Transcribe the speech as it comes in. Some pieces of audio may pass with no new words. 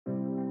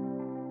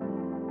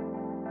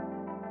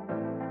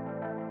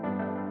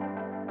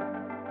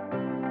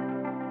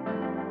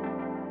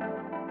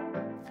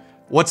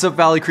What's up,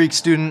 Valley Creek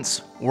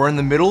students? We're in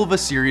the middle of a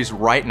series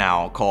right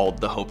now called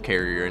the Hope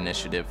Carrier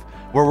Initiative,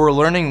 where we're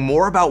learning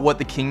more about what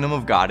the kingdom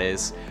of God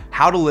is,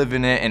 how to live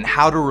in it, and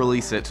how to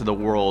release it to the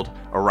world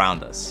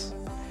around us.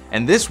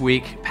 And this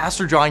week,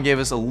 Pastor John gave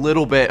us a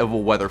little bit of a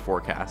weather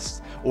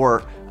forecast,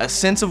 or a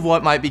sense of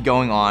what might be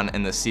going on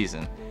in this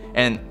season.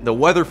 And the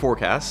weather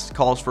forecast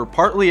calls for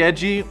partly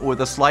edgy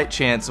with a slight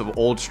chance of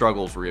old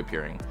struggles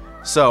reappearing.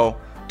 So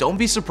don't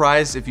be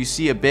surprised if you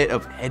see a bit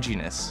of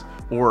edginess,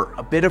 or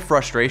a bit of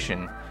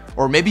frustration,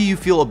 or maybe you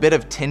feel a bit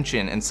of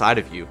tension inside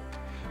of you.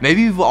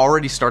 Maybe you've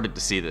already started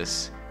to see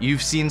this.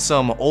 You've seen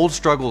some old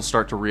struggles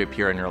start to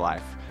reappear in your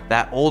life.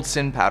 That old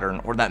sin pattern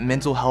or that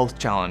mental health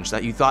challenge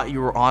that you thought you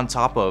were on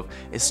top of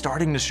is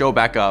starting to show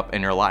back up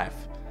in your life.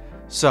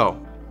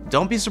 So,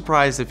 don't be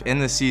surprised if in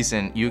this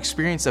season you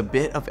experience a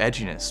bit of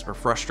edginess or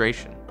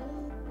frustration.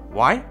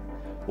 Why?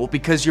 Well,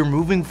 because you're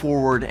moving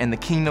forward in the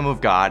kingdom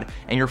of God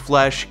and your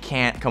flesh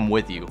can't come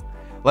with you.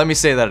 Let me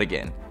say that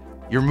again.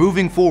 You're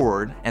moving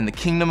forward in the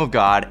kingdom of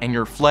God and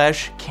your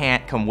flesh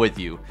can't come with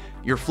you.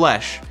 Your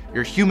flesh,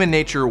 your human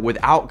nature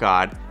without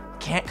God,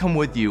 can't come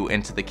with you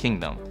into the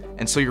kingdom.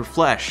 And so your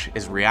flesh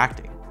is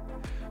reacting.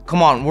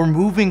 Come on, we're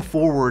moving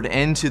forward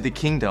into the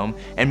kingdom,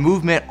 and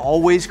movement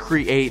always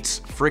creates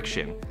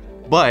friction.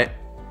 But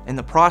in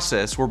the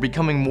process, we're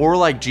becoming more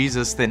like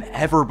Jesus than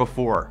ever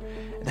before.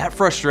 That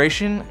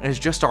frustration is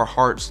just our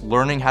hearts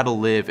learning how to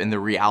live in the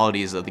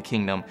realities of the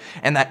kingdom.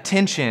 And that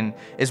tension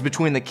is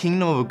between the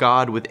kingdom of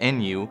God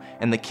within you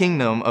and the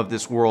kingdom of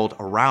this world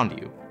around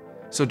you.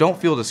 So don't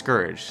feel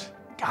discouraged.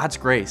 God's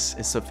grace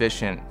is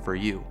sufficient for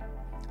you.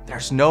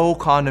 There's no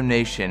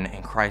condemnation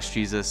in Christ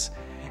Jesus.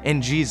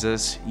 In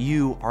Jesus,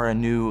 you are a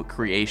new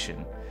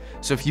creation.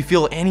 So if you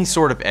feel any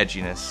sort of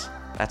edginess,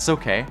 that's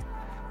okay.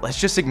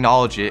 Let's just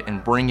acknowledge it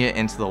and bring it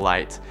into the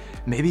light.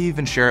 Maybe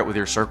even share it with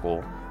your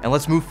circle. And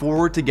let's move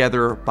forward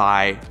together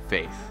by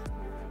faith.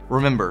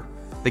 Remember,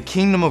 the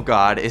kingdom of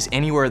God is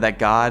anywhere that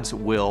God's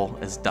will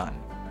is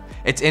done.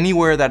 It's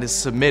anywhere that is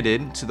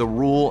submitted to the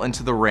rule and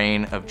to the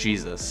reign of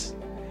Jesus.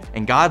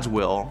 And God's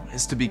will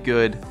is to be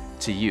good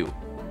to you.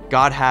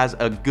 God has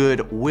a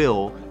good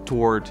will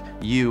toward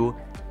you.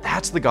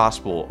 That's the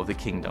gospel of the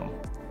kingdom.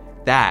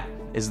 That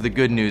is the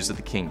good news of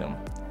the kingdom.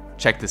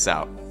 Check this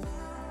out.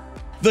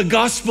 The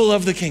gospel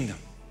of the kingdom.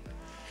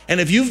 And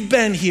if you've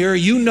been here,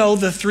 you know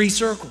the three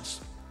circles.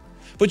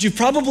 But you've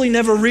probably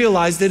never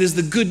realized it is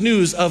the good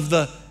news of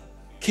the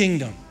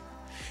kingdom.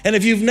 And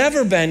if you've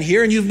never been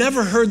here and you've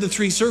never heard the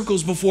three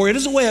circles before, it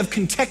is a way of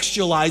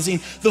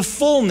contextualizing the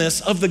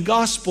fullness of the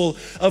gospel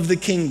of the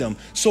kingdom.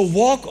 So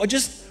walk, or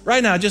just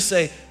right now, just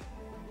say,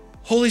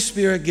 Holy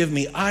Spirit, give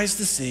me eyes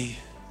to see,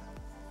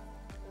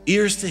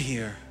 ears to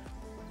hear,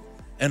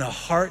 and a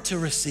heart to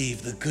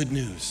receive the good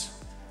news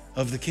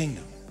of the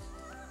kingdom.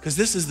 Because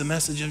this is the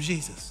message of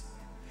Jesus.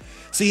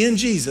 See, in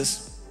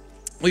Jesus,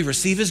 we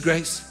receive his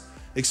grace,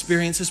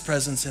 experience his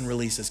presence, and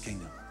release his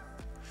kingdom.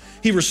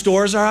 He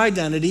restores our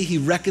identity, he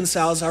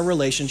reconciles our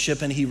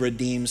relationship, and he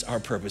redeems our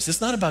purpose. It's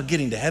not about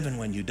getting to heaven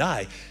when you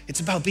die.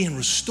 It's about being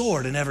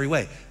restored in every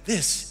way.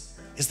 This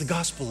is the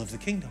gospel of the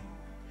kingdom.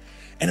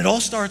 And it all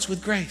starts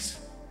with grace.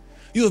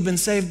 You have been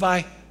saved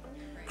by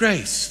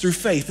grace through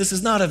faith. This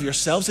is not of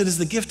yourselves. It is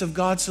the gift of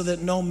God so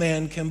that no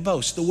man can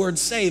boast. The word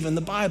save in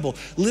the Bible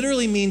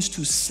literally means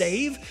to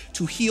save,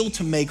 to heal,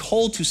 to make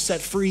whole, to set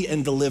free,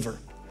 and deliver.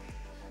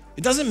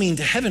 It doesn't mean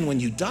to heaven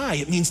when you die.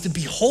 It means to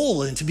be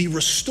whole and to be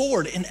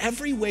restored in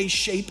every way,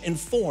 shape, and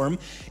form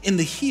in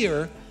the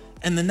here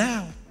and the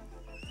now.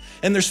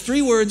 And there's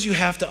three words you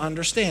have to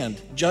understand: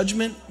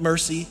 judgment,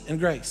 mercy, and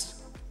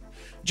grace.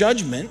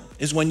 Judgment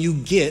is when you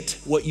get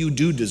what you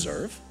do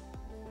deserve.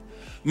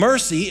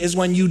 Mercy is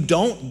when you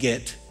don't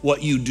get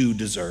what you do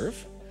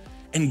deserve.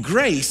 And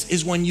grace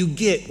is when you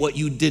get what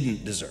you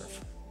didn't deserve.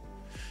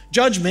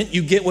 Judgment,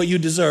 you get what you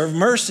deserve.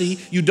 Mercy,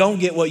 you don't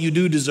get what you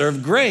do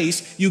deserve.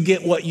 Grace, you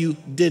get what you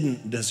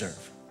didn't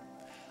deserve.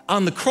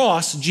 On the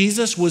cross,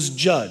 Jesus was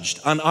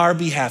judged on our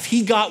behalf.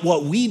 He got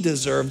what we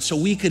deserved so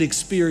we could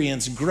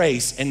experience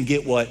grace and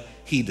get what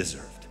he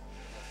deserved.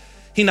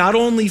 He not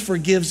only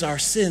forgives our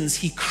sins,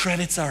 he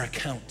credits our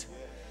account.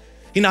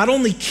 He not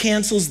only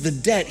cancels the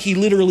debt, he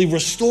literally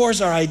restores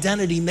our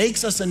identity,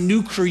 makes us a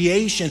new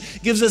creation,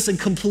 gives us a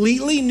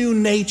completely new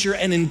nature,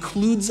 and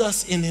includes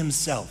us in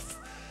himself.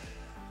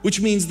 Which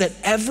means that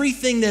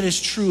everything that is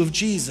true of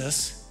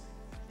Jesus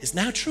is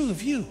now true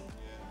of you.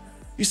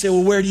 You say,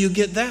 well, where do you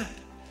get that?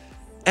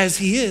 As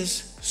he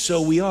is,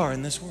 so we are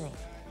in this world.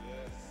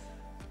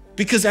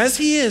 Because as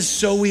he is,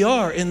 so we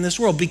are in this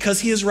world. Because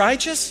he is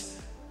righteous,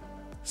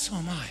 so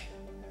am I.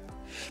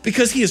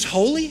 Because he is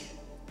holy,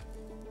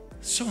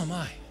 so am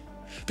I.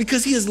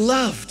 Because he is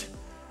loved,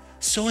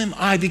 so am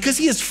I. Because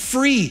he is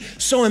free,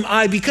 so am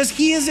I. Because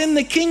he is in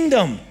the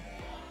kingdom,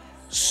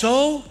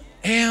 so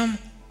am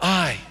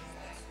I.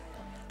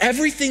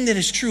 Everything that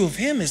is true of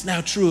him is now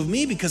true of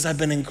me because I've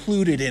been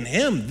included in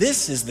him.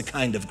 This is the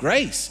kind of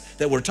grace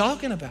that we're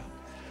talking about.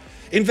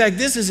 In fact,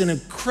 this is an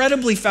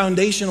incredibly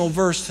foundational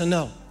verse to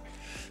know.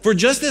 For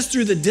just as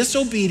through the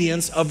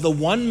disobedience of the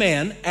one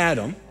man,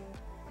 Adam,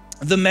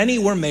 the many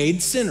were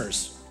made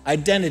sinners.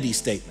 Identity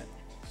statement.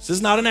 This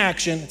is not an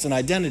action, it's an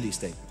identity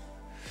statement.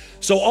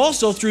 So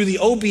also through the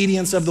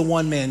obedience of the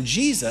one man,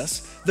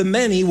 Jesus, the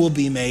many will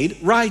be made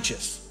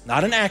righteous.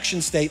 Not an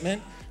action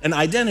statement, an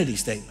identity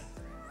statement.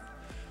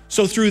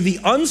 So through the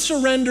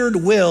unsurrendered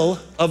will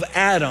of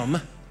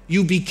Adam,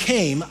 you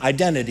became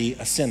identity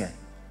a sinner.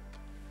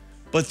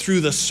 But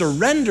through the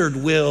surrendered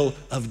will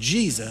of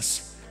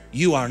Jesus,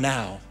 you are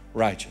now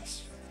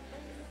righteous.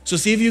 So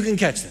see if you can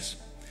catch this.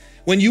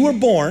 When you were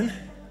born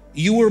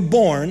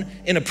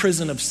in a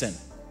prison of sin.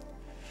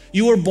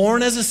 You were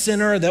born as a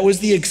sinner. That was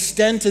the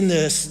extent and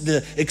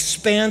the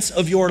expanse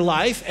of your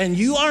life. And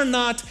you are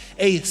not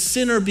a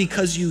sinner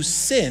because you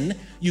sin.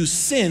 You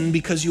sin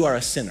because you are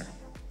a sinner.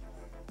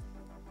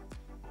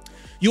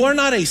 You are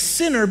not a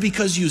sinner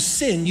because you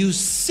sin. You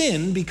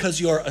sin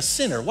because you're a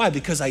sinner. Why?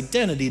 Because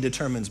identity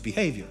determines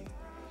behavior.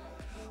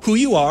 Who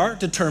you are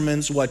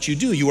determines what you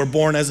do. You were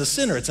born as a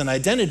sinner. It's an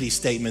identity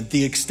statement.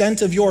 The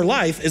extent of your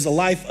life is a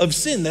life of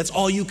sin. That's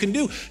all you can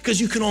do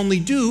because you can only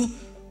do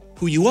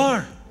who you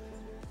are.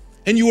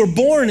 And you were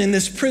born in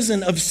this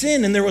prison of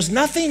sin, and there was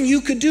nothing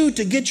you could do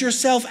to get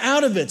yourself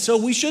out of it. So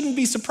we shouldn't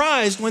be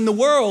surprised when the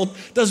world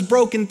does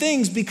broken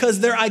things because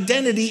their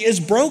identity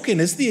is broken.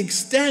 It's the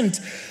extent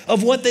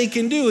of what they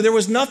can do. There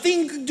was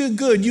nothing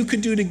good you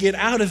could do to get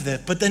out of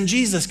it. But then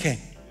Jesus came,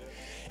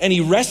 and he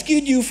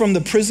rescued you from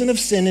the prison of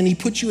sin, and he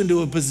put you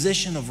into a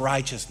position of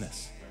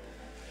righteousness.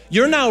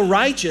 You're now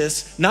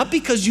righteous, not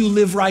because you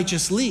live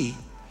righteously.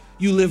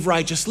 You live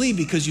righteously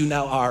because you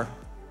now are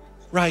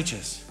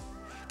righteous.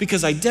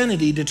 Because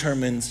identity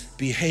determines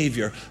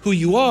behavior. Who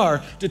you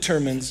are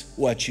determines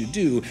what you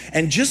do.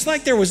 And just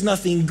like there was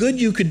nothing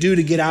good you could do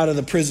to get out of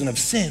the prison of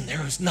sin,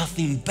 there was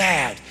nothing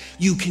bad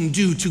you can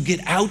do to get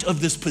out of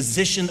this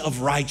position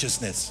of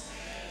righteousness.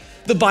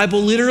 The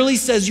Bible literally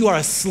says you are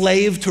a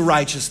slave to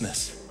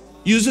righteousness.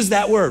 Uses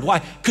that word. Why?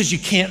 Because you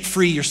can't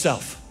free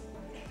yourself.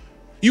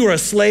 You are a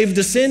slave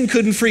to sin,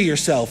 couldn't free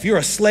yourself. You're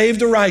a slave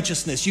to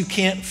righteousness. You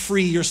can't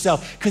free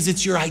yourself because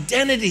it's your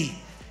identity.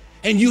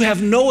 And you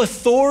have no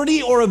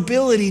authority or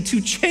ability to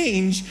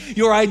change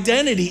your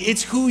identity.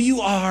 It's who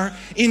you are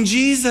in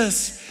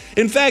Jesus.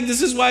 In fact,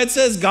 this is why it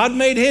says God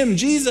made him,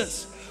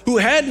 Jesus, who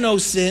had no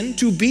sin,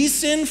 to be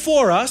sin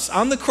for us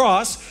on the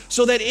cross,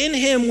 so that in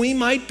him we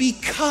might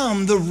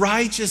become the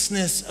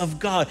righteousness of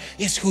God.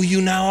 It's who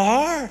you now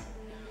are.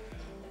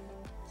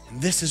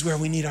 And this is where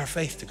we need our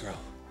faith to grow.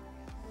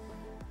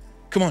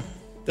 Come on.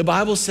 The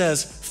Bible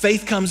says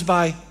faith comes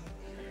by.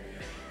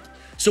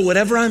 So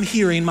whatever I'm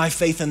hearing, my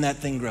faith in that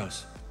thing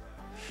grows.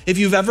 If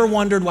you've ever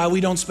wondered why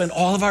we don't spend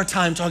all of our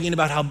time talking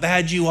about how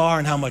bad you are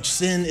and how much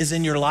sin is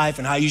in your life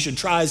and how you should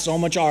try so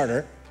much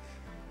harder,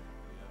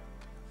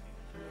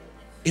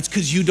 it's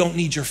because you don't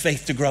need your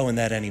faith to grow in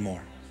that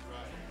anymore.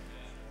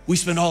 We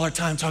spend all our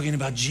time talking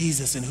about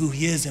Jesus and who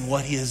he is and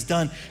what he has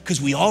done because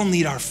we all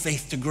need our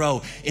faith to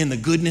grow in the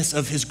goodness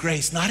of his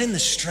grace, not in the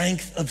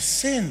strength of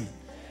sin.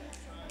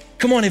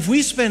 Come on, if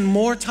we spend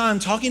more time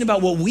talking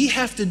about what we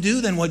have to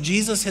do than what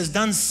Jesus has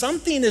done,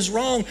 something is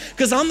wrong.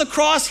 Because on the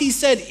cross, he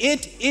said,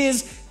 it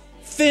is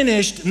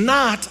finished,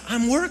 not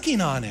I'm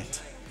working on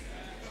it.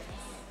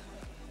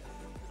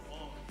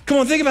 Come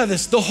on, think about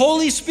this. The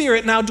Holy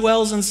Spirit now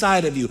dwells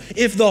inside of you.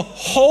 If the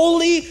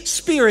Holy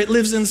Spirit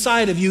lives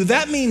inside of you,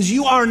 that means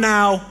you are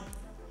now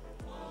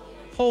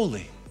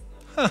holy.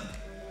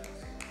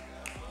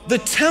 The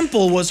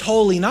temple was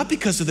holy not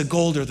because of the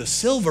gold or the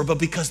silver, but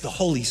because the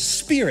Holy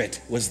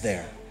Spirit was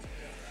there.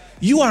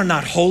 You are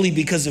not holy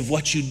because of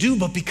what you do,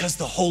 but because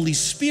the Holy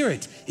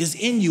Spirit is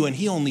in you and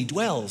he only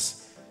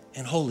dwells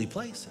in holy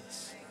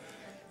places.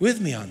 With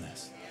me on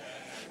this?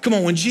 Come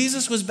on, when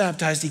Jesus was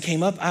baptized, he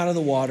came up out of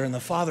the water and the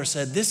Father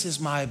said, "This is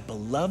my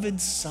beloved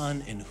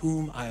Son in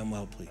whom I am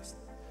well pleased."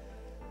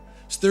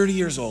 He's 30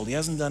 years old. He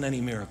hasn't done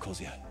any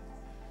miracles yet.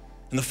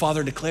 And the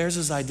Father declares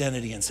his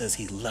identity and says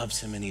he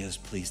loves him and he is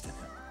pleased in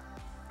him.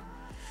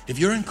 If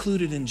you're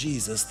included in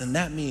Jesus, then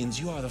that means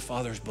you are the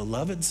Father's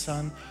beloved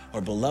son or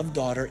beloved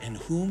daughter in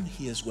whom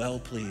he is well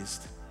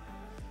pleased.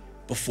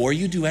 Before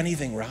you do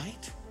anything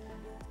right,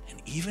 and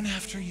even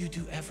after you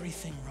do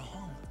everything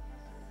wrong,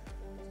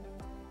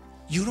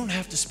 you don't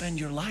have to spend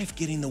your life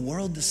getting the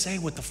world to say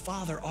what the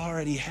Father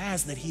already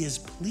has, that he is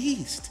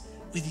pleased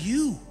with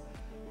you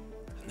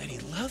and that he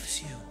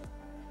loves you.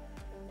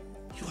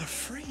 You are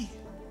free.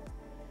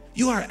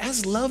 You are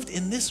as loved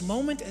in this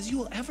moment as you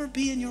will ever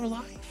be in your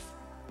life.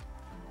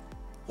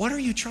 What are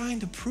you trying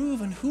to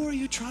prove and who are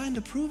you trying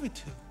to prove it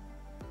to?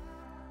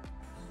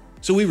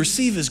 So we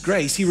receive his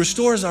grace, he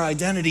restores our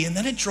identity, and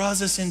then it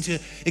draws us into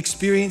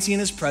experiencing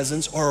his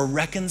presence or a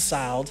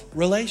reconciled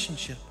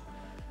relationship.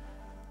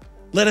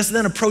 Let us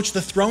then approach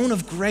the throne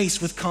of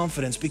grace with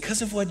confidence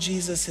because of what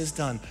Jesus has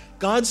done.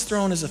 God's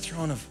throne is a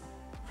throne of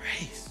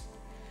grace,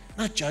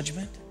 not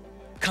judgment,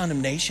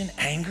 condemnation,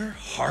 anger,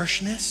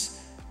 harshness.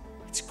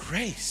 It's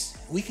grace.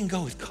 We can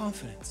go with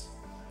confidence.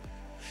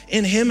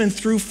 in him and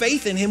through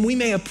faith in him, we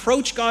may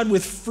approach God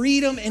with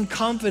freedom and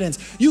confidence.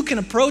 You can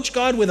approach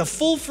God with a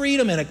full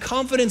freedom and a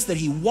confidence that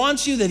he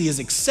wants you, that he has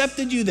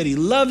accepted you, that he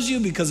loves you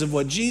because of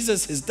what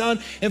Jesus has done.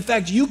 In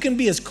fact, you can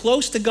be as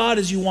close to God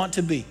as you want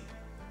to be.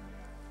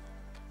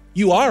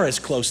 You are as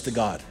close to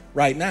God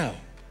right now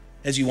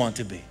as you want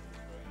to be.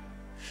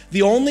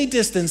 The only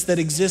distance that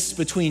exists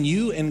between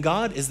you and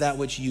God is that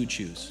which you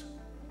choose,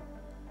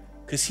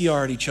 because he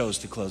already chose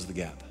to close the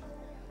gap.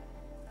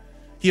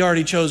 He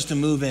already chose to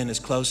move in as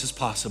close as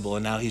possible,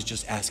 and now he's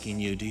just asking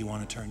you, do you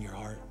want to turn your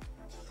heart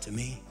to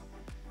me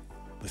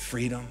with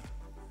freedom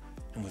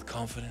and with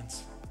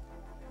confidence,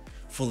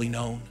 fully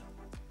known,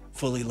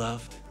 fully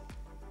loved,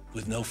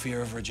 with no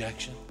fear of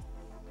rejection?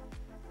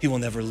 He will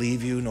never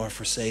leave you nor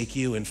forsake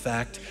you. In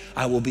fact,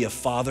 I will be a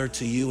father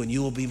to you, and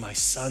you will be my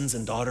sons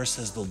and daughters,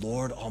 says the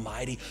Lord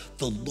Almighty.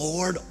 The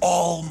Lord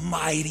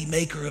Almighty,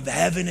 maker of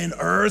heaven and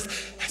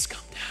earth, has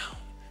come down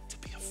to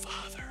be a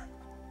father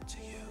to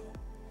you.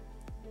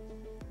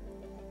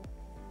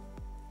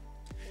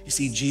 You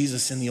see,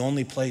 Jesus, in the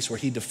only place where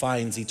he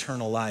defines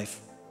eternal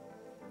life,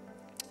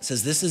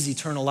 says this is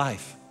eternal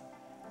life,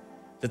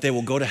 that they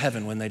will go to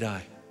heaven when they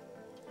die.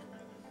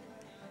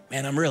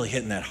 Man, I'm really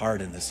hitting that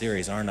hard in this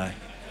series, aren't I?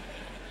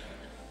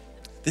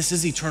 This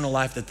is eternal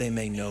life, that they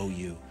may know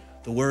you.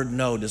 The word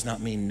know does not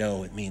mean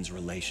know, it means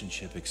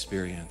relationship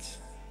experience.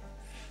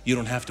 You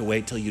don't have to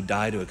wait till you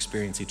die to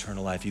experience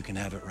eternal life. You can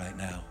have it right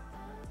now.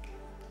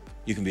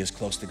 You can be as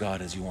close to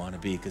God as you want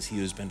to be, because he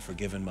who's been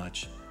forgiven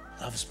much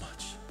loves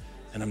much.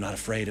 And I'm not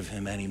afraid of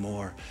him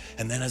anymore.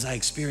 And then as I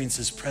experience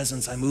his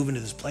presence, I move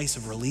into this place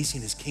of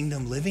releasing his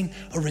kingdom, living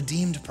a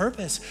redeemed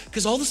purpose.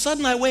 Because all of a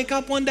sudden I wake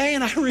up one day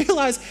and I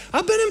realize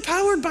I've been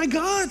empowered by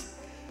God.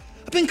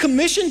 I've been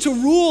commissioned to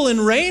rule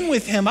and reign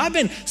with him. I've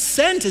been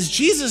sent as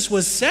Jesus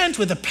was sent,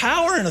 with the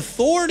power and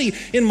authority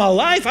in my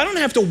life. I don't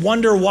have to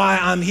wonder why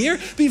I'm here.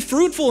 Be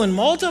fruitful and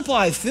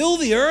multiply, fill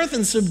the earth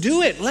and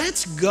subdue it.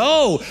 Let's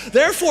go.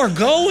 Therefore,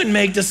 go and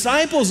make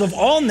disciples of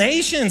all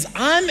nations.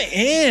 I'm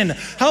in.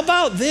 How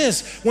about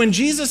this? When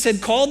Jesus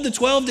had called the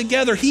 12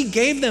 together, he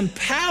gave them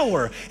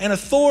power and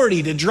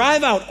authority to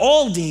drive out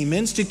all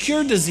demons, to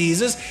cure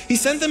diseases. He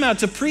sent them out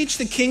to preach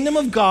the kingdom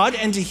of God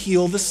and to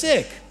heal the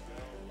sick,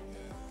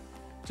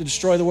 to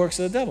destroy the works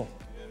of the devil.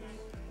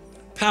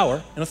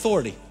 Power and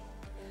authority.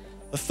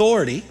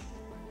 Authority,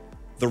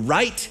 the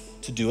right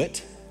to do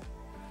it.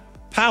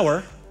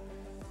 Power,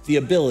 the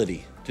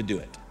ability to do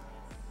it.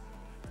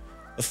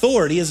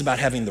 Authority is about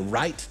having the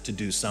right to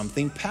do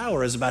something.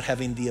 Power is about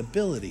having the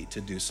ability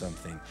to do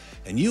something.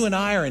 And you and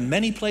I are in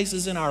many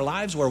places in our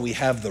lives where we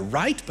have the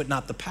right but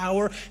not the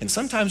power, and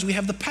sometimes we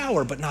have the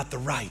power but not the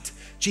right.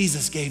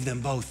 Jesus gave them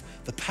both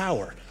the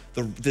power,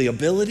 the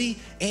ability,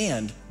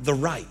 and the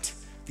right,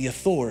 the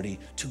authority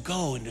to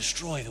go and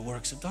destroy the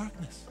works of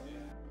darkness.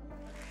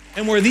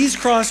 And where these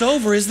cross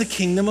over is the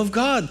kingdom of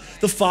God,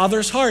 the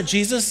Father's heart.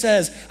 Jesus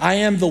says, I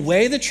am the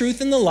way, the truth,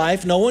 and the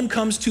life. No one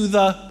comes to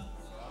the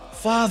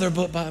Father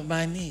but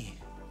by me.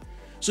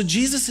 So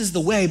Jesus is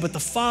the way, but the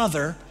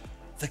Father,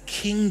 the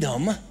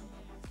kingdom,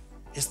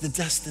 is the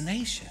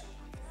destination.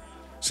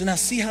 So now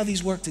see how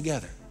these work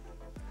together.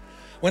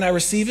 When I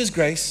receive his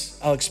grace,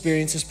 I'll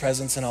experience his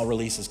presence and I'll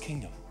release his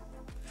kingdom.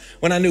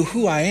 When I know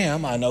who I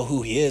am, I know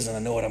who he is, and I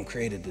know what I'm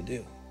created to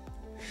do.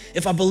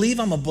 If I believe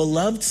I'm a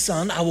beloved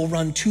son, I will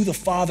run to the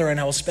Father and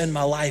I will spend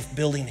my life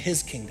building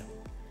his kingdom.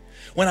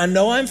 When I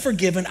know I'm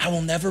forgiven, I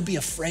will never be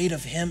afraid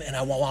of him, and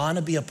I will want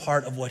to be a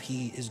part of what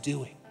he is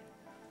doing.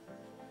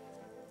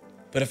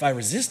 But if I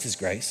resist his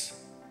grace,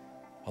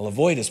 I'll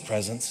avoid his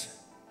presence.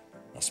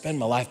 I'll spend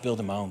my life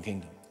building my own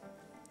kingdom.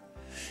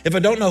 If I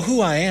don't know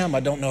who I am, I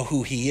don't know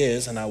who he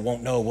is, and I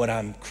won't know what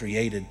I'm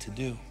created to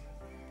do.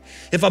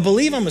 If I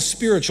believe I'm a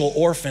spiritual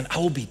orphan, I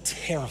will be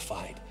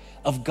terrified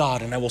of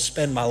God, and I will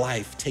spend my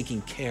life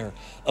taking care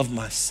of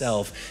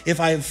myself. If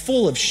I am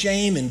full of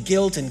shame and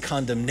guilt and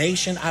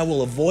condemnation, I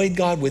will avoid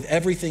God with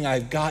everything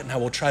I've got, and I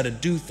will try to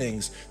do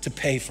things to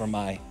pay for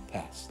my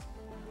past.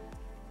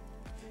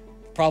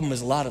 The problem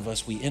is, a lot of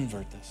us, we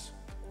invert this,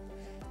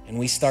 and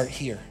we start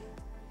here,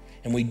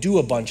 and we do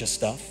a bunch of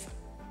stuff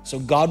so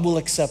God will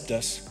accept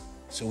us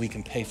so we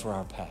can pay for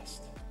our past.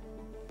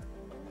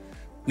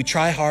 We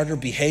try harder,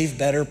 behave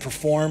better,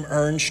 perform,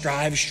 earn,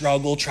 strive,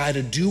 struggle, try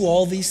to do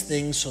all these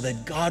things so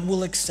that God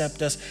will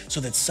accept us, so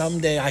that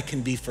someday I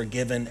can be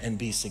forgiven and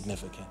be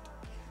significant.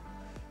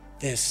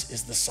 This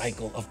is the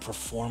cycle of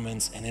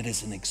performance, and it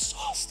is an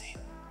exhausting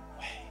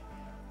way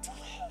to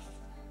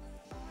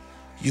live.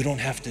 You don't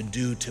have to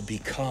do to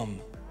become.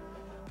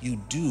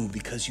 You do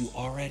because you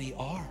already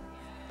are.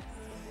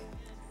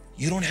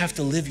 You don't have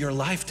to live your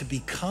life to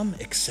become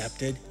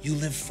accepted. You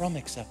live from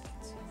acceptance.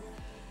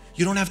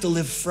 You don't have to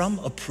live from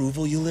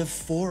approval, you live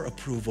for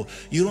approval.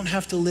 You don't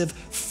have to live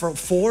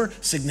for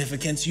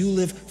significance, you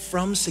live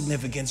from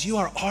significance. You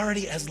are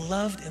already as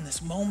loved in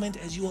this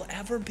moment as you will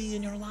ever be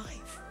in your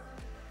life.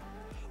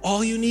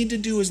 All you need to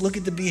do is look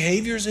at the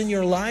behaviors in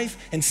your life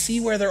and see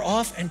where they're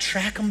off and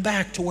track them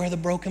back to where the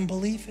broken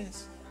belief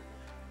is.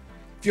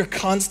 If you're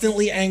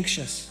constantly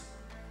anxious,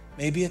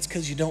 maybe it's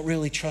because you don't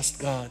really trust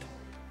God.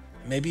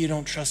 Maybe you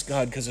don't trust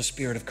God because a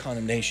spirit of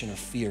condemnation or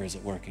fear is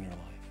at work in your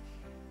life.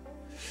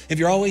 If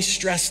you're always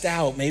stressed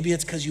out, maybe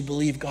it's because you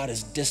believe God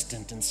is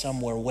distant and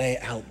somewhere way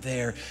out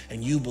there,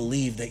 and you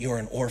believe that you're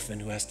an orphan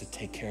who has to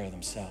take care of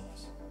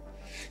themselves.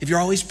 If you're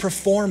always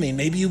performing,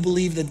 maybe you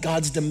believe that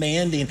God's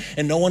demanding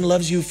and no one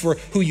loves you for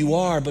who you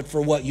are, but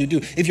for what you do.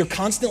 If you're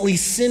constantly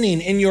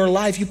sinning in your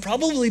life, you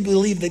probably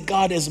believe that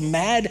God is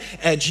mad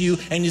at you,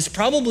 and it's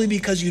probably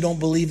because you don't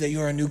believe that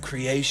you're a new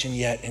creation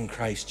yet in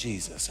Christ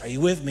Jesus. Are you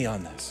with me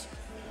on this?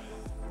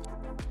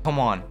 Come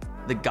on,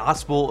 the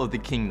gospel of the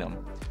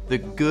kingdom. The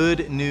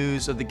good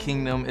news of the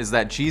kingdom is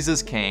that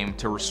Jesus came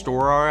to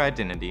restore our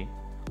identity,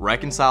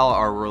 reconcile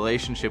our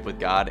relationship with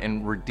God,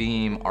 and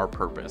redeem our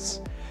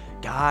purpose.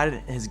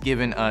 God has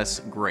given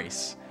us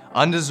grace,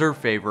 undeserved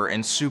favor,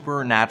 and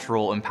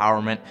supernatural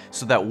empowerment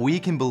so that we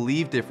can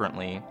believe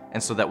differently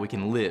and so that we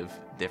can live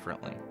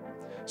differently.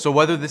 So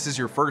whether this is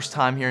your first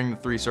time hearing the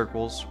three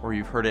circles or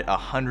you've heard it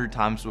 100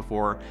 times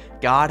before,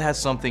 God has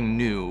something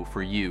new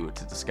for you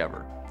to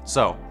discover.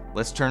 So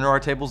let's turn to our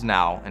tables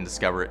now and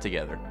discover it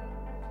together.